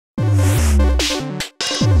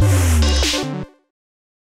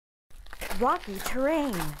rocky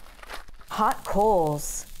terrain, hot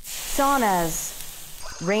coals, saunas,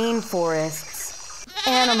 rainforests,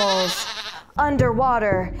 animals,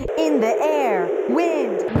 underwater, in the air,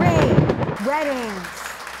 wind, rain, weddings.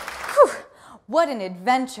 Whew, what an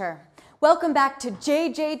adventure. Welcome back to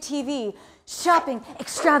JJTV Shopping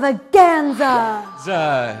Extravaganza.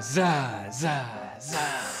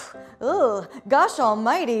 Ugh, gosh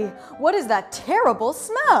almighty, what is that terrible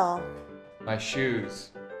smell? My shoes.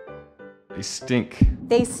 They stink.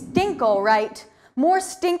 They stink all right. More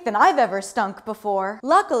stink than I've ever stunk before.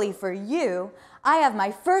 Luckily for you, I have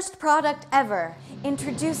my first product ever.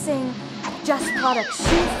 Introducing Just Products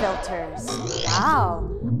shoe filters. Wow,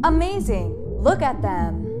 amazing. Look at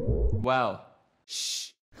them. Wow.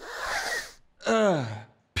 Shh.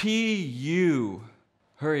 PU.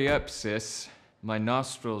 Hurry up, sis. My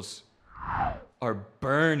nostrils are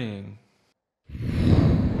burning.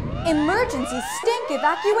 Emergency stink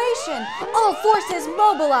evacuation! All forces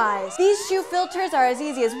mobilize! These shoe filters are as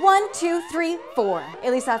easy as 1, 2, 3, 4.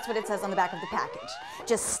 At least that's what it says on the back of the package.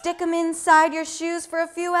 Just stick them inside your shoes for a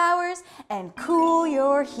few hours and cool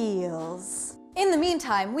your heels. In the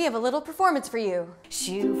meantime, we have a little performance for you.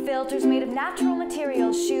 Shoe filters made of natural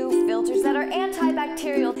materials, shoe filters that are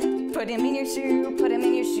antibacterial. Put them in your shoe, put them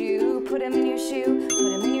in your shoe, put them in your shoe, put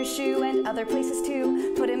them in your shoe and other places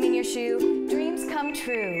too. Put them in your shoe, dreams come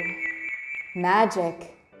true.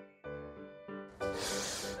 Magic.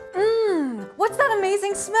 What's that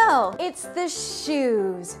amazing smell? It's the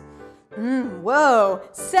shoes. Whoa,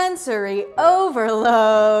 sensory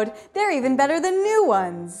overload. They're even better than new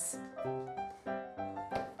ones.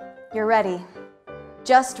 You're ready.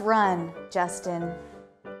 Just run, Justin.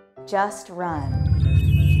 Just run.